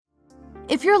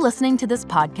If you're listening to this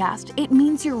podcast, it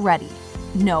means you're ready.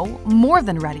 No, more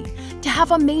than ready to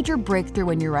have a major breakthrough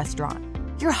in your restaurant.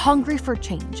 You're hungry for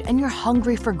change and you're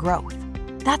hungry for growth.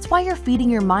 That's why you're feeding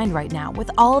your mind right now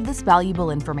with all of this valuable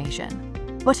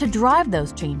information. But to drive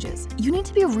those changes, you need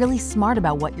to be really smart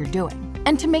about what you're doing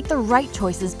and to make the right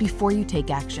choices before you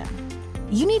take action.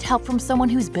 You need help from someone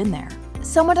who's been there,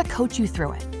 someone to coach you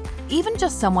through it, even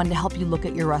just someone to help you look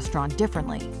at your restaurant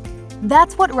differently.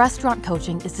 That's what restaurant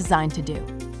coaching is designed to do.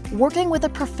 Working with a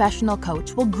professional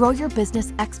coach will grow your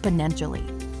business exponentially.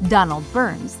 Donald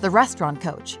Burns, the restaurant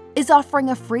coach, is offering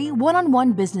a free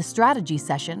one-on-one business strategy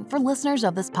session for listeners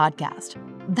of this podcast.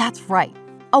 That's right,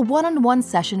 a one-on-one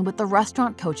session with the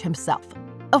restaurant coach himself,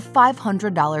 a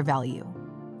 $500 value.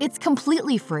 It's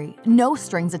completely free, no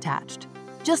strings attached.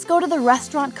 Just go to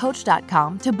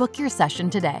therestaurantcoach.com to book your session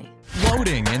today.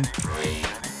 Loading in 3,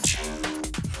 2,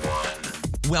 1.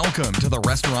 Welcome to the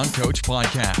Restaurant Coach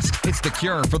Podcast. It's the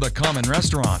cure for the common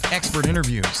restaurant. Expert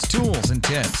interviews, tools, and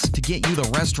tips to get you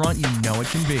the restaurant you know it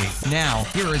can be. Now,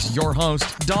 here is your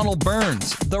host, Donald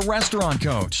Burns, the Restaurant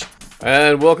Coach.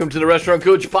 And welcome to the Restaurant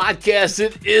Coach Podcast.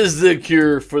 It is the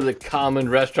cure for the common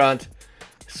restaurant.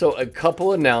 So a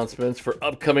couple announcements for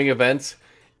upcoming events.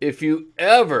 If you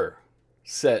ever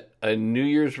set a New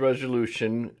Year's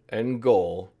resolution and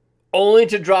goal only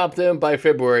to drop them by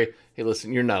February, hey,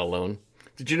 listen, you're not alone.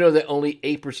 Did you know that only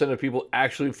 8% of people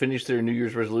actually finish their New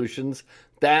Year's resolutions?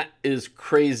 That is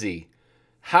crazy.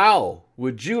 How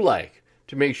would you like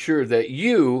to make sure that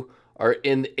you are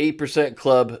in the 8%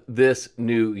 club this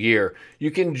new year? You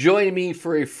can join me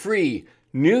for a free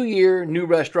New Year, New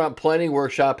Restaurant Planning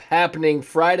Workshop happening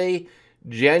Friday,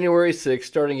 January 6th,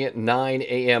 starting at 9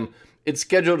 a.m. It's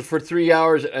scheduled for 3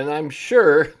 hours, and I'm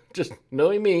sure, just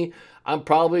knowing me, I'm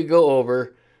probably go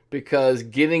over because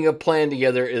getting a plan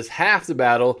together is half the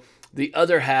battle. The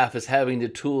other half is having the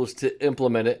tools to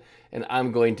implement it, and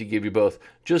I'm going to give you both.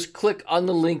 Just click on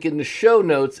the link in the show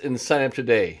notes and sign up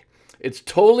today. It's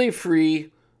totally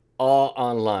free, all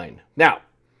online. Now,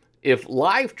 if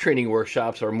live training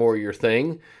workshops are more your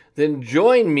thing, then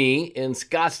join me in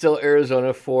Scottsdale,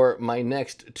 Arizona for my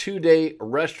next 2-day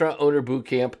restaurant owner boot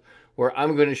camp, where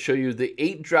I'm going to show you the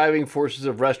 8 driving forces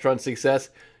of restaurant success.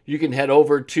 You can head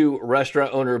over to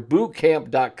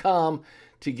restaurantownerbootcamp.com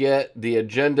to get the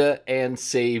agenda and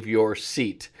save your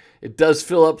seat. It does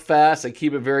fill up fast. I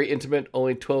keep it very intimate,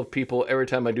 only 12 people every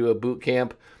time I do a boot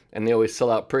camp, and they always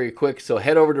sell out pretty quick. So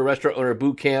head over to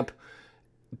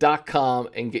restaurantownerbootcamp.com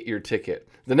and get your ticket.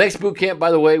 The next boot camp,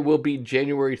 by the way, will be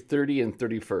January 30 and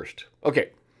 31st. Okay,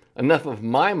 enough of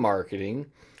my marketing.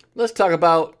 Let's talk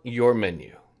about your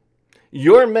menu.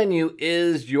 Your menu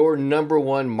is your number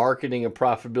one marketing and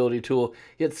profitability tool,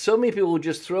 yet so many people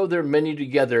just throw their menu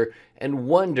together and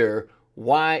wonder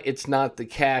why it's not the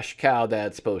cash cow that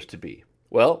it's supposed to be.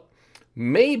 Well,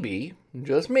 maybe,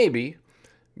 just maybe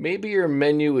your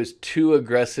menu is too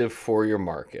aggressive for your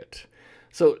market.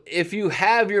 So if you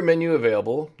have your menu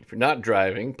available, if you're not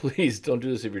driving, please don't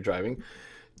do this if you're driving,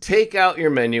 take out your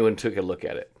menu and take a look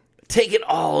at it. Take it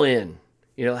all in.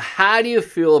 How do you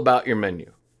feel about your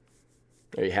menu?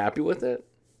 Are you happy with it?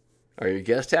 Are your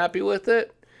guests happy with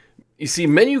it? You see,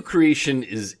 menu creation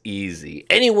is easy.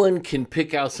 Anyone can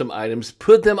pick out some items,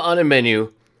 put them on a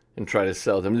menu, and try to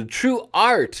sell them. The true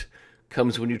art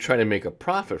comes when you try to make a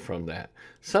profit from that.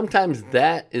 Sometimes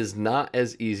that is not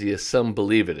as easy as some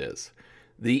believe it is.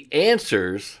 The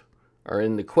answers are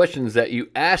in the questions that you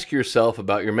ask yourself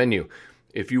about your menu.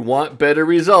 If you want better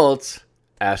results,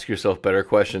 ask yourself better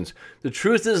questions. The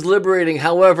truth is liberating.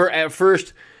 However, at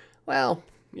first, well,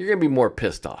 you're going to be more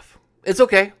pissed off. It's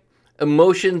okay.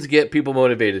 Emotions get people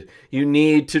motivated. You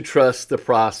need to trust the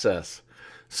process.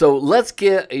 So let's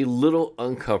get a little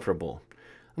uncomfortable.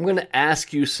 I'm going to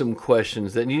ask you some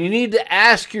questions that you need to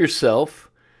ask yourself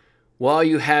while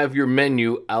you have your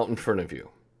menu out in front of you.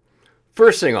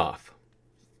 First thing off,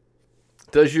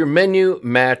 does your menu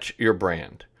match your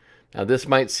brand? Now, this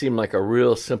might seem like a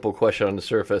real simple question on the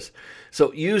surface.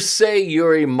 So you say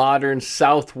you're a modern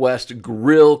Southwest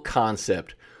grill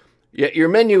concept, yet your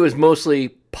menu is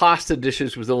mostly pasta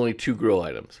dishes with only 2 grill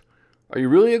items. Are you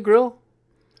really a grill?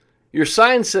 Your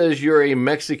sign says you're a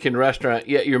Mexican restaurant,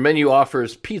 yet your menu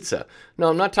offers pizza. No,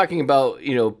 I'm not talking about,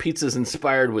 pizzas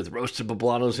inspired with roasted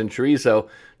poblanos and chorizo,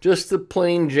 just the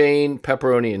plain Jane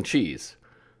pepperoni and cheese.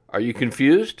 Are you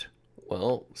confused?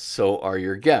 Well, so are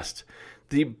your guests.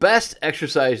 The best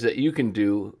exercise that you can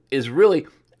do is really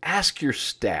ask your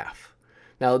staff.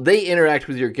 Now, they interact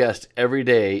with your guests every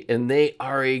day, and they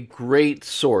are a great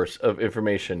source of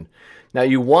information. Now,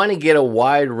 you want to get a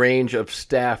wide range of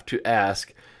staff to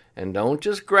ask, And don't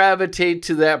just gravitate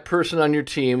to that person on your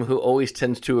team who always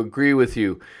tends to agree with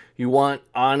you. You want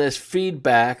honest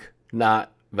feedback,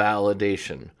 not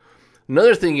validation.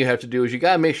 Another thing you have to do is you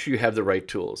got to make sure you have the right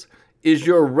tools. Is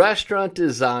your restaurant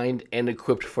designed and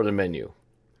equipped for the menu?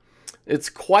 It's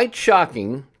quite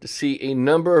shocking to see a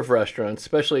number of restaurants,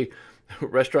 especially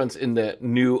restaurants in that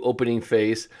new opening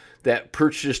phase, that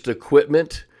purchased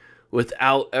equipment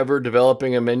without ever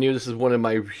developing a menu. This is one of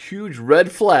my huge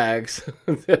red flags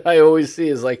that I always see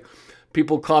is like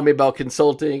people call me about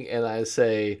consulting and I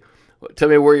say, tell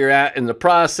me where you're at in the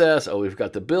process. Oh, we've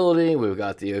got the building, we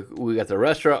got the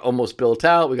restaurant almost built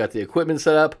out, we got the equipment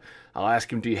set up. I'll ask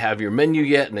them, do you have your menu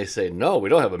yet? And they say, no, we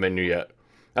don't have a menu yet.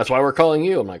 That's why we're calling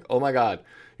you. I'm like, oh my God.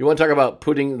 You want to talk about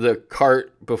putting the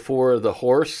cart before the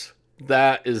horse?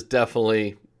 That is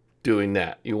definitely doing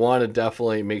that. You want to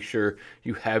definitely make sure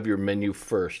you have your menu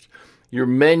first. Your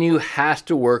menu has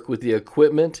to work with the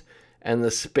equipment and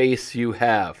the space you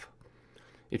have.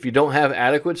 If you don't have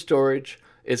adequate storage,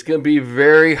 it's going to be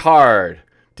very hard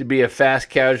to be a fast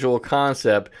casual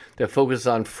concept that focuses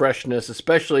on freshness,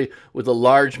 especially with a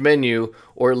large menu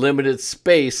or limited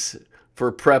space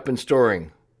for prep and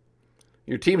storing.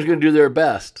 Your team's going to do their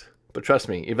best, but trust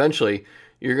me, eventually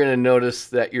you're going to notice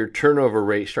that your turnover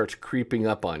rate starts creeping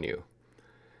up on you.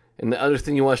 And the other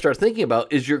thing you want to start thinking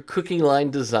about is your cooking line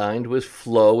designed with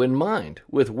flow in mind,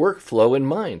 with workflow in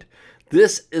mind.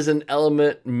 This is an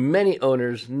element many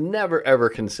owners never ever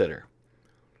consider.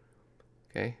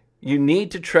 Okay? You need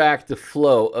to track the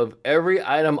flow of every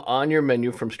item on your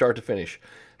menu from start to finish.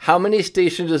 How many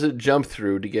stations does it jump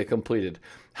through to get completed?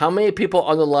 How many people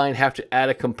on the line have to add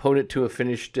a component to a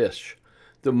finished dish?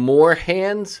 The more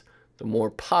hands, the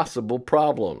more possible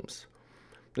problems.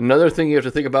 Another thing you have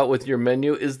to think about with your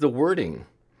menu is the wording.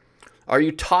 Are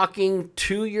you talking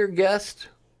to your guest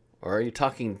or are you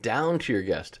talking down to your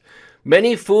guest?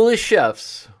 Many foolish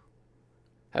chefs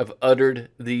have uttered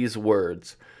these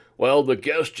words. Well, the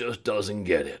guest just doesn't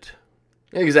get it.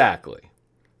 Exactly.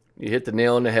 You hit the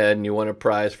nail on the head and you won a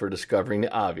prize for discovering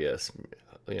the obvious.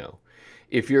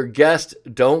 If your guests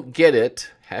don't get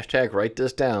it, hashtag write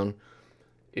this down.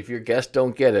 If your guests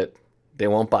don't get it, they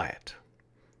won't buy it.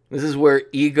 This is where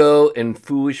ego and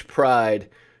foolish pride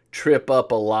trip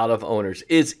up a lot of owners.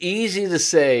 It's easy to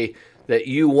say that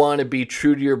you want to be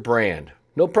true to your brand.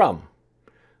 No problem.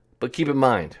 But keep in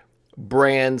mind,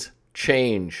 brands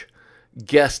change.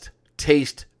 Guest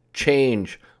taste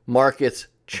change. Markets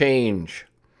change.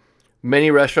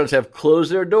 Many restaurants have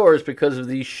closed their doors because of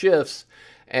these shifts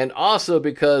and also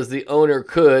because the owner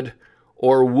could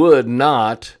or would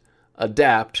not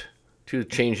adapt to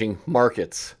changing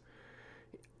markets.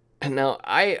 And now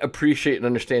I appreciate and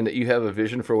understand that you have a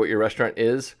vision for what your restaurant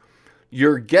is.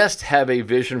 Your guests have a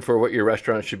vision for what your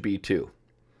restaurant should be too.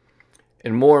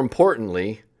 And more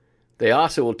importantly, they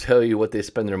also will tell you what they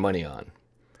spend their money on.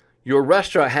 Your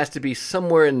restaurant has to be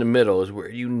somewhere in the middle is where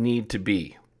you need to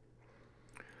be.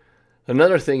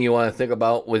 Another thing you want to think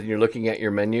about when you're looking at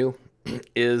your menu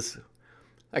is,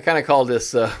 I kind of call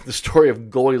this the story of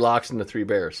Goldilocks and the Three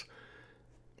Bears.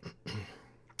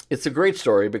 It's a great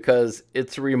story because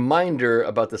it's a reminder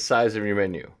about the size of your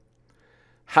menu.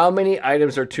 How many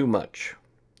items are too much?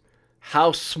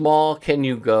 How small can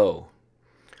you go?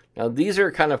 Now, these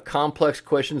are kind of complex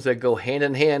questions that go hand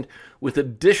in hand with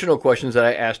additional questions that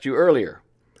I asked you earlier.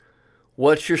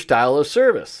 What's your style of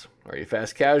service? Are you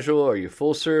fast casual? Are you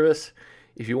full service?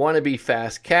 If you want to be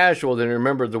fast casual, then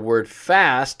remember the word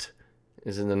fast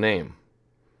is in the name.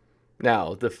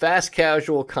 Now, the fast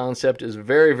casual concept is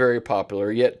very, very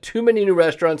popular, yet too many new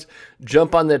restaurants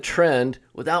jump on the trend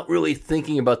without really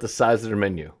thinking about the size of their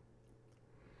menu.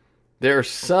 There are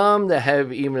some that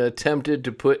have even attempted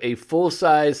to put a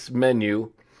full-size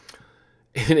menu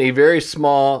in a very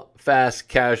small, fast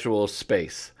casual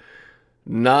space.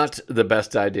 Not the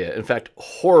best idea. In fact,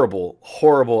 horrible,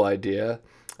 horrible idea.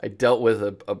 I dealt with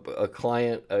a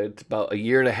client about a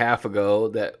year and a half ago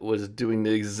that was doing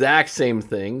the exact same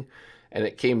thing. And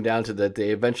it came down to that they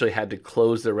eventually had to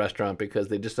close the restaurant because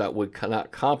they just thought would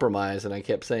not compromise. And I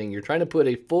kept saying, you're trying to put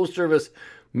a full service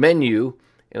menu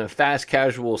in a fast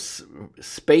casual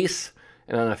space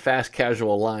and on a fast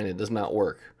casual line. It does not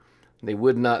work. They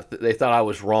thought I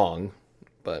was wrong,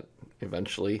 but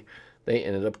eventually they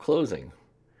ended up closing.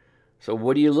 So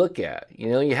what do you look at?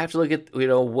 You have to look at,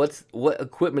 what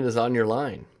equipment is on your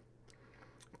line.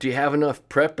 Do you have enough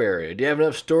prep area? Do you have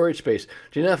enough storage space?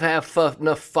 Do you have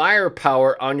enough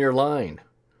firepower on your line?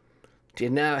 Do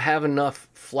you have enough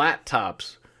flat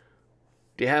tops?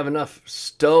 Do you have enough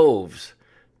stoves?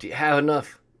 Do you have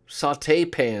enough saute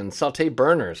pans, saute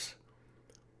burners?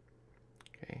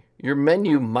 Okay. Your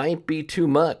menu might be too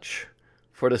much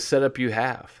for the setup you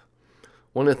have.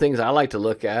 One of the things I like to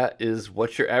look at is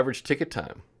what's your average ticket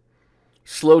time.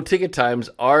 Slow ticket times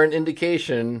are an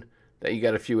indication that you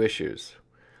got a few issues.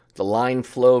 The line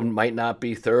flow might not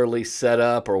be thoroughly set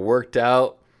up or worked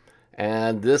out,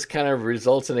 and this kind of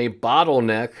results in a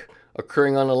bottleneck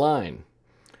occurring on the line.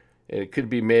 It could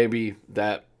be maybe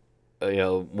that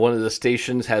one of the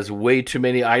stations has way too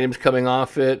many items coming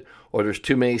off it, or there's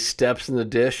too many steps in the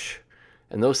dish,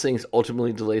 and those things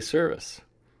ultimately delay service.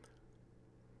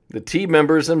 The team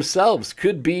members themselves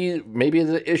could be maybe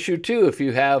the issue too. If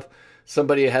you have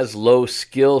somebody who has low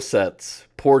skill sets,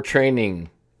 poor training,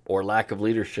 or lack of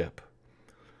leadership.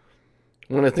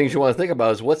 One of the things you want to think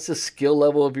about is what's the skill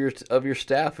level of your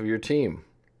staff, of your team?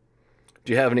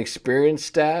 Do you have an experienced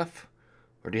staff,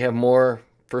 or do you have more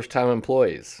first-time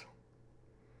employees?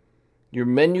 Your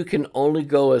menu can only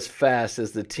go as fast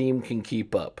as the team can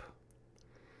keep up.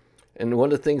 And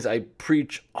one of the things I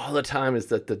preach all the time is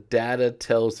that the data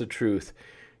tells the truth.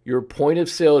 Your point of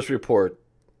sales report,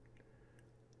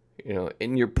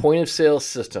 in your point of sale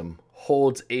system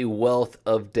holds a wealth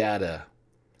of data.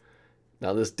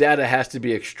 Now, this data has to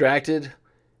be extracted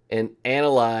and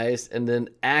analyzed and then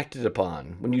acted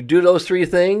upon. When you do those three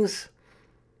things,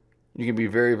 you can be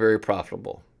very, very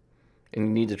profitable. And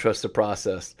you need to trust the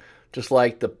process. Just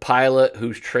like the pilot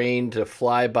who's trained to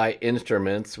fly by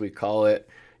instruments, we call it,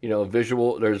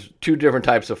 visual. There's two different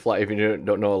types of flight. If you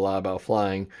don't know a lot about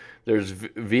flying, there's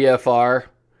VFR,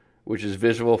 which is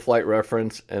visual flight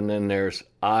reference, and then there's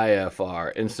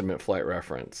IFR, instrument flight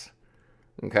reference.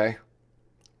 Okay?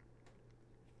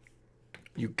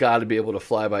 You got to be able to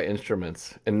fly by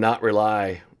instruments and not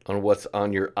rely on what's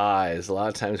on your eyes. A lot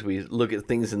of times we look at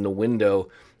things in the window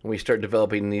and we start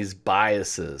developing these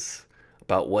biases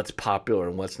about what's popular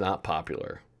and what's not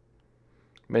popular.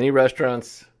 Many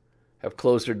restaurants have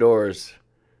closed their doors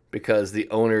because the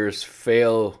owners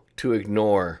fail to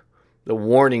ignore the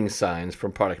warning signs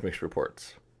from product mix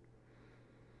reports.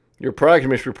 Your product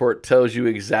mix report tells you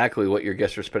exactly what your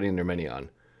guests are spending their money on.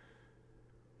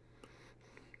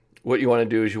 What you want to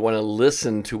do is you want to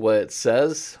listen to what it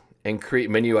says and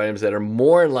create menu items that are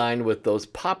more in line with those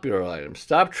popular items.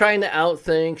 Stop trying to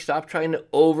outthink. Stop trying to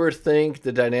overthink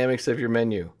the dynamics of your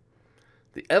menu.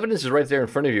 The evidence is right there in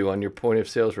front of you on your point of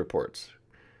sales reports.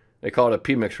 They call it a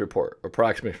PMix report or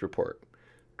product mix report.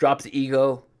 Drop the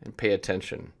ego and pay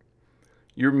attention.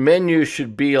 Your menu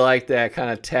should be like that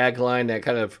kind of tagline, that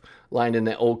kind of line in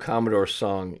that old Commodore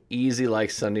song, easy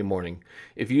like Sunday morning.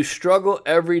 If you struggle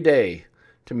every day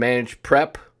to manage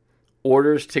prep,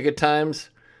 orders, ticket times,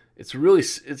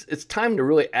 it's time to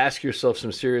really ask yourself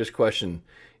some serious questions.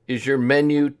 Is your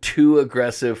menu too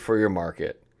aggressive for your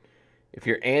market? If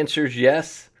your answer is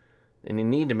yes, then you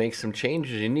need to make some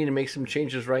changes. You need to make some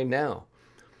changes right now.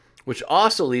 Which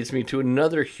also leads me to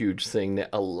another huge thing that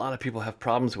a lot of people have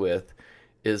problems with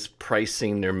is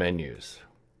pricing their menus.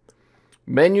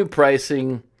 Menu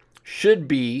pricing should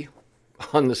be,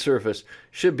 on the surface,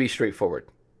 should be straightforward.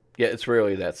 Yet it's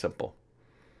rarely that simple.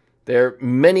 There are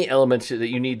many elements that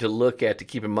you need to look at to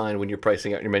keep in mind when you're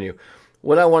pricing out your menu.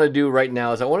 What I want to do right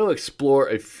now is I want to explore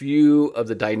a few of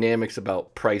the dynamics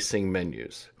about pricing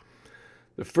menus.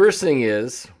 The first thing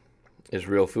is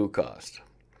real food cost.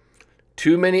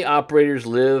 Too many operators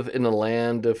live in the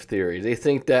land of theory. They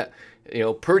think that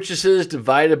purchases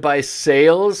divided by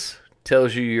sales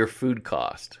tells you your food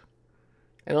cost.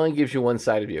 It only gives you one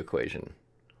side of the equation.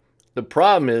 The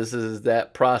problem is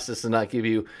that process does not give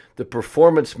you the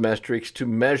performance metrics to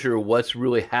measure what's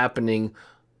really happening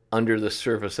under the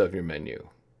surface of your menu.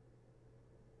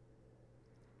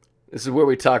 This is where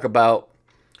we talk about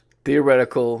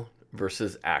theoretical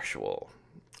versus actual.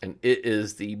 And it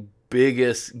is the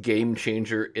biggest game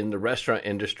changer in the restaurant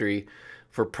industry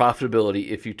for profitability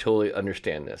if you totally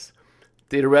understand this.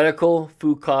 Theoretical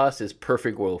food cost is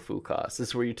perfect world food cost. This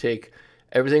is where you take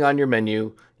everything on your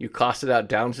menu, you cost it out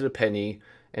down to the penny,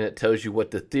 and it tells you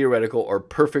what the theoretical or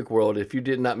perfect world, if you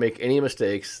did not make any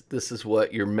mistakes, this is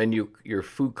what your menu, your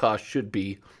food cost should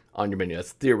be on your menu.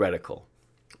 That's theoretical.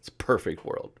 It's perfect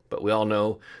world. But we all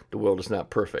know the world is not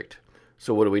perfect.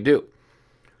 So what do?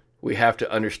 We have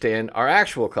to understand our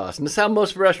actual cost. And this is how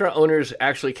most restaurant owners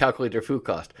actually calculate their food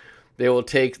cost. They will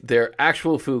take their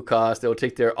actual food cost, they will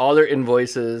take all their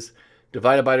invoices,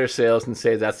 divided by their sales, and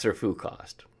say that's their food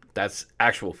cost. That's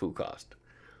actual food cost.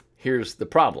 Here's the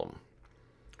problem.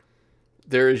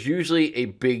 There is usually a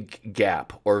big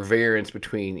gap or variance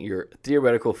between your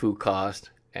theoretical food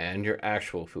cost and your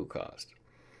actual food cost.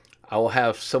 I will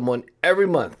have someone every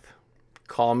month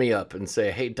call me up and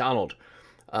say, hey, Donald,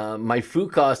 my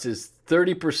food cost is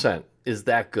 30%. Is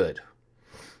that good?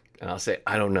 And I'll say,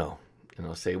 I don't know. And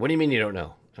I'll say, what do you mean you don't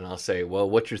know? And I'll say, well,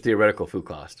 what's your theoretical food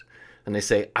cost? And they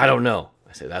say, I don't know.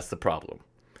 I say, that's the problem.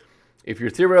 If your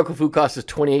theoretical food cost is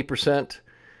 28%,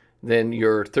 then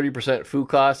your 30% food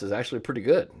cost is actually pretty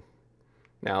good.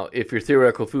 Now, if your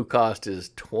theoretical food cost is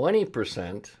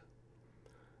 20%,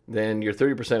 then your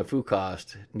 30% food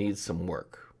cost needs some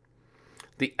work.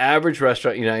 The average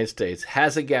restaurant in the United States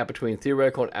has a gap between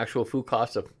theoretical and actual food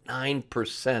cost of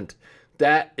 9%.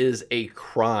 That is a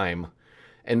crime.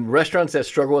 And restaurants that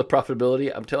struggle with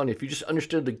profitability, I'm telling you, if you just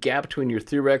understood the gap between your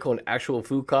theoretical and actual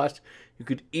food cost, you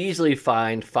could easily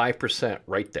find 5%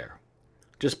 right there.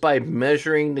 Just by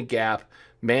measuring the gap,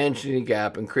 managing the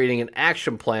gap, and creating an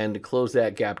action plan to close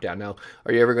that gap down. Now,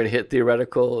 are you ever going to hit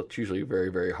theoretical? It's usually very,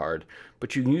 very hard.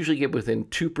 But you can usually get within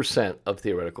 2% of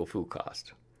theoretical food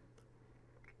cost.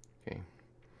 Okay.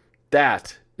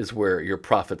 That is where your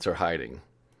profits are hiding.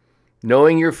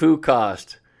 Knowing your food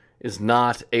cost is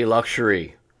not a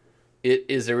luxury. It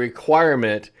is a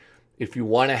requirement if you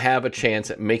want to have a chance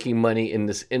at making money in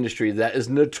this industry that is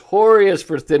notorious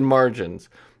for thin margins.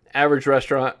 Average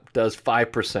restaurant does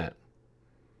 5%.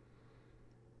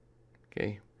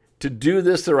 Okay. To do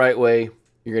this the right way,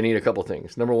 you're going to need a couple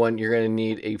things. Number one, you're going to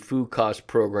need a food cost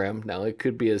program. Now, it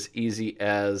could be as easy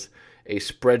as a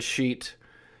spreadsheet.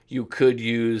 You could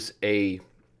use a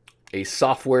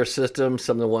software system.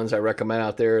 Some of the ones I recommend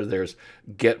out there, there's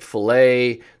Get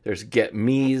Filet, there's Get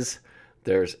Mise,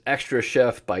 there's Extra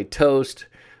Chef by Toast,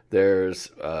 there's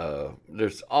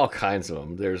all kinds of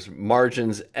them. There's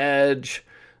Margins Edge,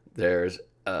 there's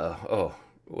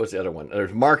what's the other one?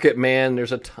 There's Market Man.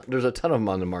 There's a ton of them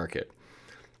on the market.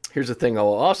 Here's the thing I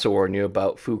will also warn you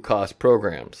about food cost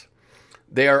programs.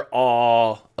 They are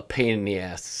all a pain in the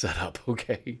ass to set up,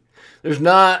 okay? There's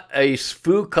not a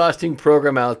food costing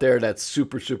program out there that's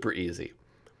super, super easy.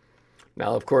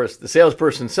 Now, of course, the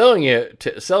salesperson selling it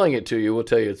to you will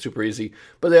tell you it's super easy,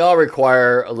 but they all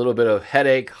require a little bit of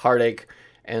headache, heartache,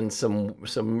 and some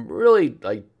really,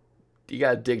 like, you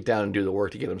got to dig down and do the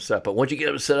work to get them set up. But once you get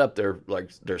them set up,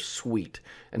 they're sweet,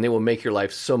 and they will make your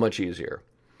life so much easier.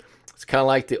 It's kind of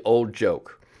like the old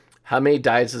joke. How many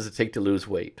diets does it take to lose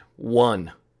weight?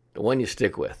 One. The one you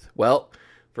stick with. Well,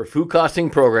 for food costing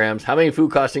programs, how many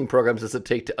food costing programs does it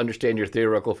take to understand your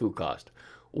theoretical food cost?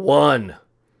 One.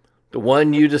 The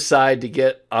one you decide to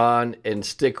get on and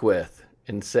stick with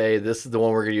and say, this is the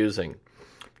one we're using.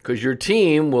 Because your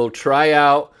team will try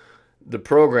out the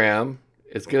program.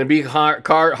 It's going to be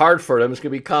hard for them. It's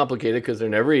going to be complicated because they're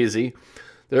never easy.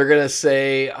 They're going to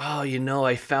say, oh,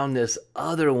 I found this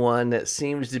other one that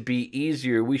seems to be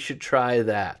easier. We should try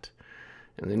that.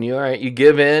 And then you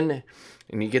give in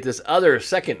and you get this other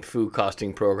second food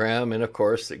costing program. And of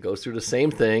course, it goes through the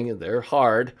same thing. They're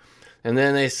hard. And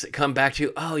then they come back to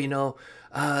you,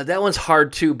 that one's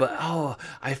hard too, but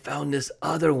I found this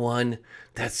other one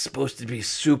that's supposed to be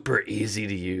super easy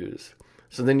to use.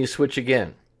 So then you switch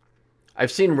again. I've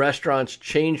seen restaurants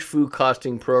change food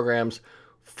costing programs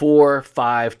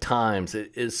 4-5 times.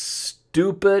 It is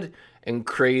stupid and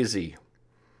crazy,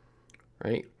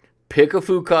 right? Pick a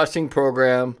food costing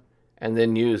program and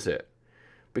then use it.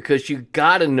 Because you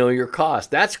got to know your cost.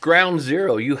 That's ground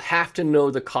zero. You have to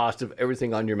know the cost of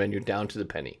everything on your menu down to the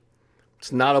penny.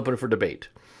 It's not open for debate.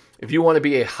 If you want to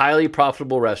be a highly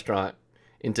profitable restaurant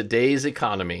in today's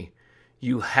economy,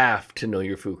 you have to know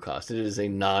your food cost. It is a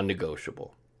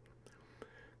non-negotiable.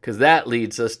 Because that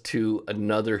leads us to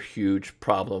another huge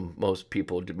problem most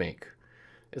people make.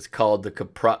 It's called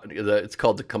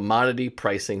the commodity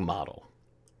pricing model.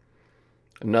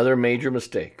 Another major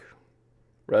mistake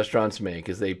restaurants make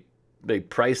is they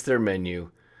price their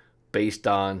menu based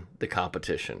on the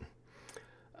competition.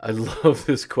 I love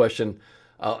this question.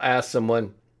 I'll ask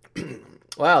someone,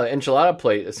 wow, the enchilada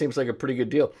plate, it seems like a pretty good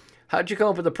deal. How'd you come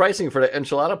up with the pricing for the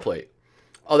enchilada plate?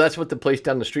 Oh, that's what the place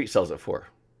down the street sells it for.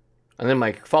 And then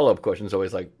my follow-up question is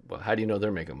always like, well, how do you know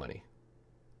they're making money?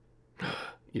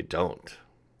 You don't.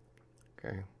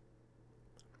 Okay.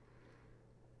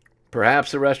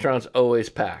 Perhaps the restaurant's always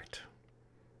packed.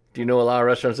 Do you know a lot of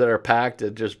restaurants that are packed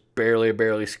that just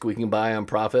barely squeaking by on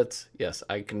profits? Yes,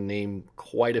 I can name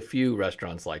quite a few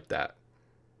restaurants like that.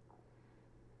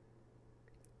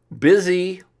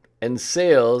 Busy and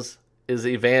sales is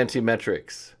a vanity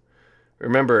metrics.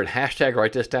 Remember, and hashtag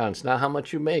write this down, it's not how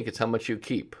much you make, it's how much you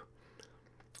keep.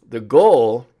 The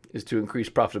goal is to increase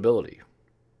profitability.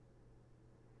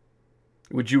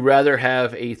 Would you rather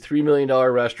have a $3 million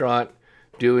restaurant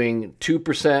doing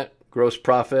 2% gross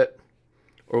profit,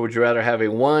 or would you rather have a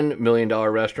 $1 million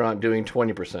restaurant doing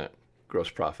 20% gross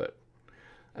profit?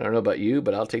 I don't know about you,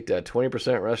 but I'll take that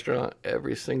 20% restaurant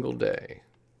every single day.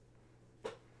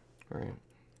 All right.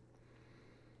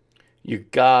 You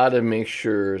gotta make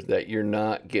sure that you're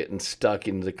not getting stuck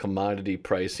in the commodity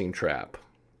pricing trap.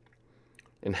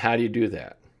 And how do you do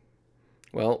that?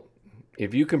 Well,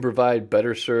 if you can provide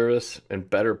better service and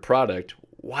better product,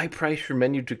 why price your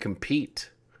menu to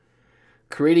compete?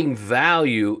 Creating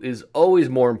value is always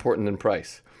more important than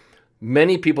price.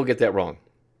 Many people get that wrong.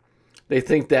 They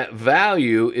think that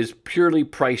value is purely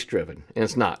price driven, and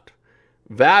it's not.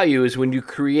 Value is when you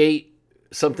create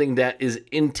something that is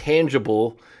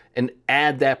intangible and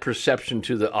add that perception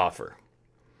to the offer.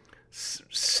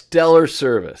 Stellar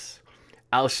service,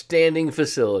 outstanding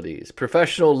facilities,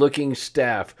 professional looking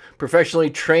staff, professionally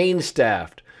trained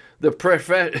staff,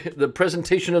 the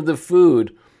presentation of the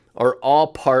food are all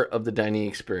part of the dining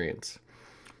experience.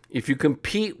 If you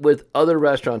compete with other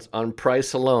restaurants on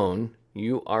price alone,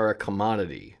 you are a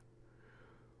commodity.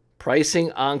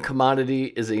 Pricing on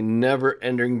commodity is a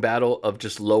never-ending battle of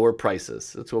just lower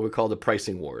prices. That's what we call the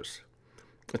pricing wars.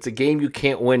 It's a game you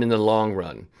can't win in the long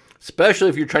run, especially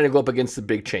if you're trying to go up against the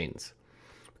big chains.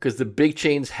 Because the big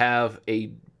chains have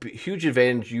a huge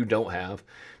advantage you don't have.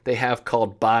 They have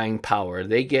called buying power.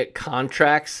 They get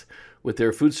contracts with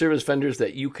their food service vendors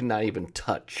that you cannot even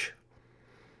touch.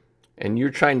 And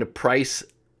you're trying to price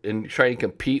and trying to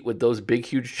compete with those big,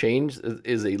 huge chains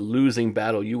is a losing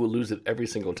battle. You will lose it every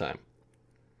single time.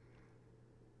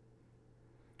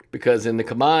 Because in the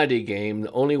commodity game,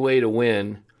 the only way to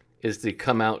win is to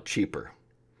come out cheaper.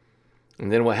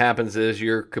 And then what happens is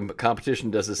your competition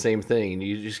does the same thing. And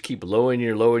you just keep lowering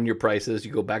your prices.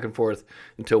 You go back and forth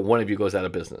until one of you goes out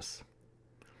of business.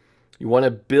 You want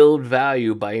to build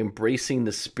value by embracing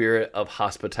the spirit of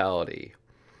hospitality.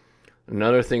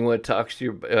 Another thing when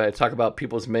I talk about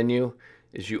people's menu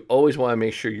is you always want to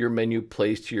make sure your menu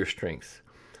plays to your strengths.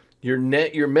 Your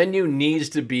menu needs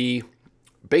to be,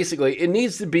 basically, it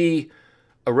needs to be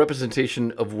a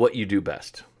representation of what you do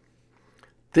best.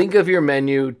 Think of your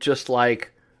menu just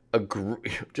like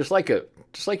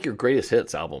your greatest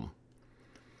hits album.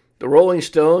 The Rolling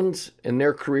Stones in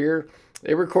their career,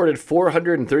 they recorded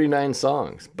 439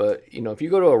 songs. But if you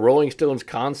go to a Rolling Stones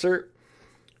concert,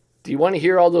 do you want to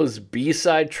hear all those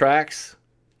B-side tracks,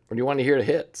 or do you want to hear the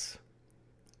hits?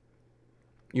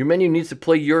 Your menu needs to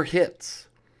play your hits.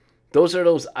 Those are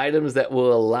those items that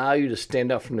will allow you to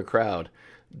stand out from the crowd.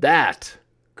 That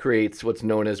creates what's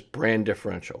known as brand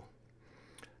differential.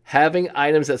 Having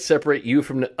items that separate you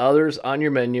from the others on your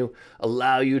menu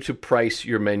allow you to price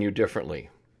your menu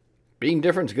differently. Being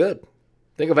different is good.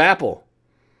 Think of Apple.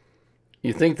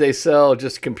 You think they sell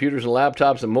just computers and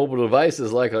laptops and mobile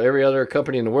devices like every other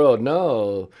company in the world.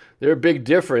 No, they're a big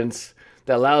difference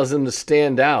that allows them to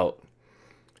stand out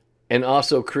and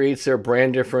also creates their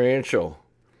brand differential.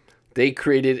 They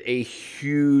created a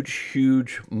huge,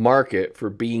 huge market for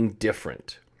being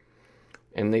different.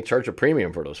 And they charge a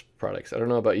premium for those products. I don't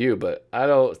know about you, but I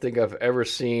don't think I've ever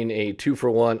seen a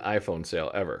 2-for-1 iPhone sale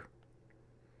ever.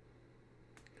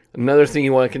 Another thing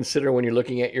you want to consider when you're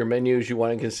looking at your menus, you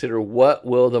want to consider what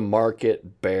will the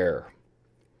market bear.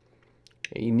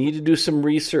 You need to do some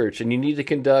research and you need to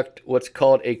conduct what's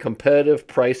called a competitive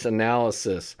price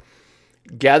analysis.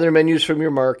 Gather menus from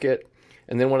your market,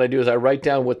 and then what I do is I write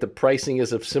down what the pricing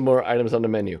is of similar items on the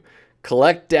menu.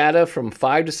 Collect data from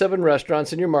 5 to 7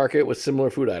 restaurants in your market with similar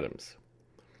food items.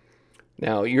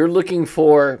 Now, you're looking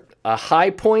for a high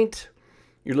point,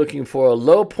 you're looking for a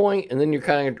low point, and then you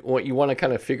want to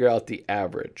kind of figure out the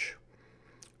average.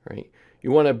 Right?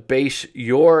 You want to base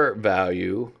your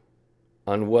value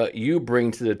on what you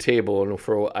bring to the table and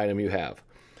for what item you have.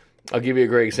 I'll give you a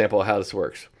great example of how this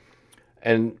works.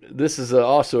 And this is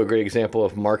also a great example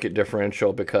of market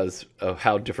differential because of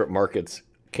how different markets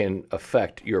can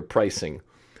affect your pricing.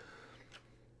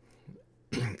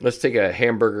 Let's take a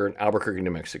hamburger in Albuquerque,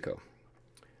 New Mexico.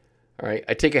 All right,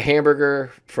 I take a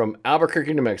hamburger from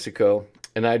Albuquerque, New Mexico,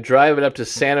 and I drive it up to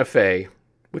Santa Fe,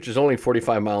 which is only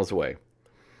 45 miles away.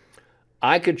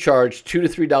 I could charge $2 to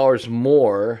 $3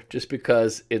 more just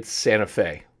because it's Santa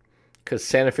Fe, because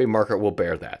Santa Fe market will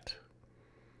bear that.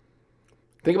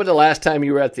 Think about the last time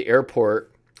you were at the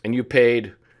airport and you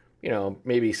paid,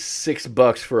 maybe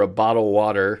 $6 for a bottle of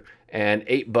water and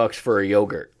 $8 for a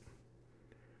yogurt.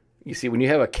 You see, when you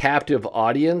have a captive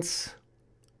audience,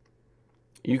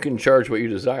 you can charge what you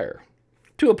desire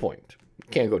to a point. You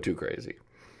can't go too crazy.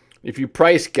 If you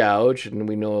price gouge, and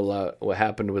we know what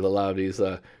happened with a lot of these,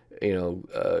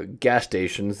 gas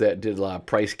stations that did a lot of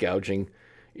price gouging,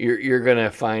 you're going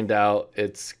to find out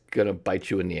it's going to bite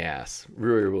you in the ass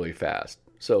really, really fast.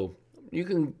 So you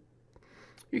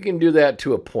can do that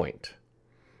to a point,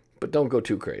 but don't go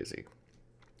too crazy.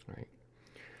 Right?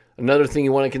 Another thing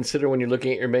you want to consider when you're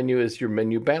looking at your menu is your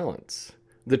menu balance.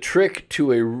 The trick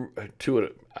to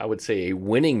I would say a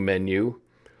winning menu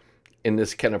in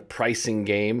this kind of pricing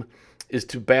game is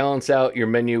to balance out your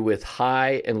menu with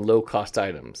high and low cost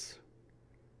items.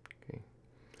 Okay.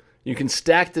 You can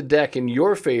stack the deck in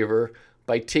your favor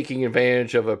by taking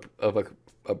advantage of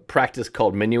a practice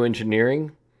called menu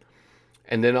engineering.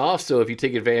 And then also if you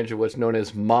take advantage of what's known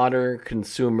as modern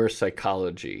consumer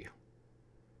psychology.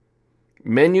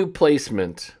 Menu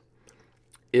placement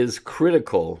is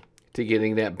critical to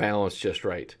getting that balance just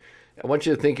right. I want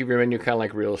you to think of your menu kind of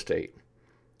like real estate.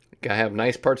 You gotta have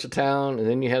nice parts of town, and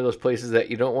then you have those places that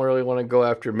you don't really want to go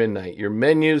after midnight. Your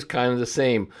menu's kind of the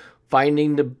same.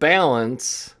 Finding the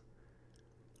balance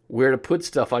where to put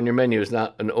stuff on your menu is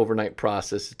not an overnight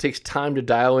process. It takes time to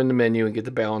dial in the menu and get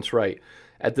the balance right.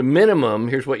 At the minimum,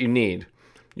 here's what you need.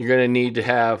 You're going to need to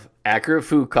have accurate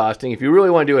food costing. If you really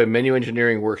want to do a menu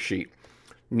engineering worksheet,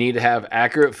 you need to have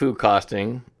accurate food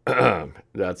costing.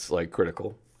 That's like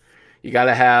critical. You got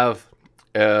to have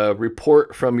a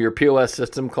report from your POS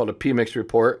system called a PMix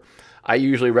report. I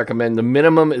usually recommend the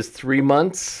minimum is 3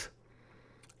 months.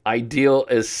 Ideal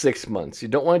is 6 months. You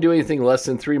don't want to do anything less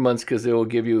than 3 months because it will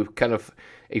give you kind of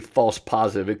a false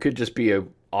positive. It could just be a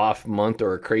off month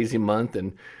or a crazy month.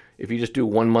 And if you just do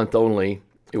 1 month only,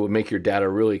 it would make your data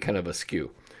really kind of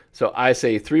askew. So I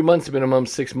say 3 months minimum,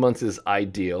 6 months is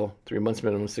ideal. 3 months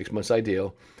minimum, 6 months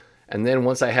ideal. And then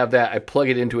once I have that, I plug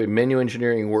it into a menu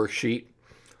engineering worksheet.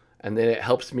 And then it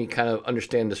helps me kind of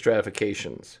understand the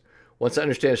stratifications. Once I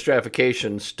understand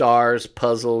stratification, stars,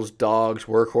 puzzles, dogs,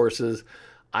 workhorses,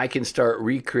 I can start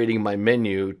recreating my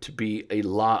menu to be a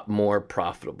lot more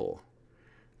profitable.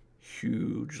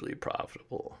 Hugely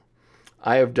profitable.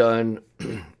 I have done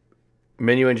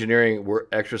menu engineering work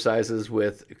exercises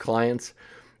with clients,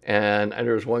 and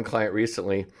there was one client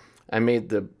recently. I made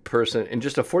the person, in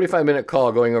just a 45-minute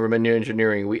call going over menu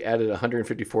engineering, we added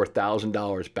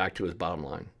 $154,000 back to his bottom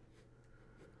line.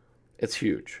 It's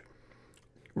huge.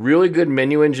 Really good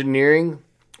menu engineering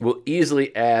will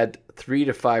easily add 3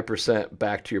 to 5%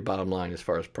 back to your bottom line as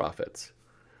far as profits.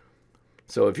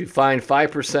 So if you find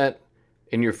 5%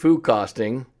 in your food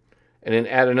costing and then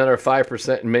add another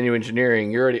 5% in menu engineering,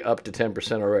 you're already up to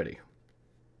 10% already.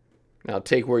 Now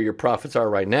take where your profits are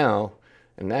right now,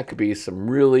 and that could be some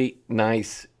really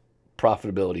nice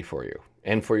profitability for you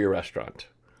and for your restaurant.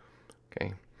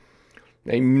 Okay.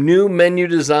 A new menu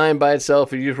design by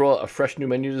itself, if you roll out a fresh new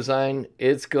menu design,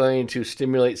 it's going to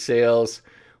stimulate sales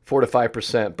 4 to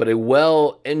 5%, but a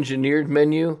well-engineered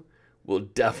menu will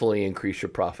definitely increase your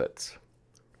profits.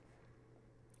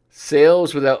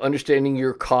 Sales without understanding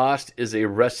your cost is a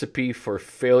recipe for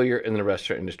failure in the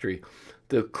restaurant industry.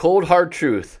 The cold hard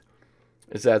truth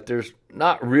is that there's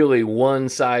not really one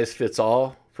size fits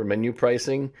all for menu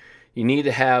pricing. You need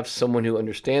to have someone who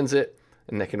understands it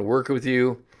and that can work with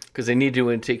you, because they need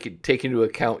to take into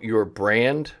account your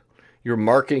brand, your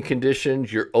marketing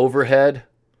conditions, your overhead,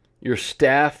 your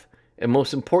staff, and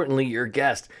most importantly, your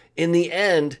guest. In the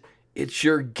end, it's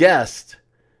your guest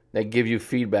that give you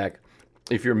feedback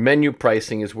if your menu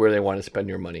pricing is where they want to spend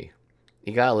your money.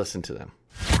 You got to listen to them.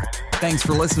 Thanks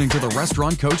for listening to the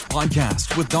Restaurant Coach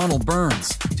Podcast with Donald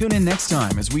Burns. Tune in next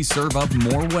time as we serve up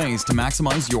more ways to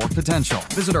maximize your potential.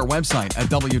 Visit our website at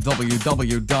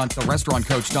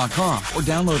www.therestaurantcoach.com or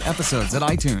download episodes at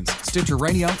iTunes, Stitcher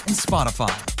Radio, and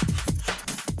Spotify.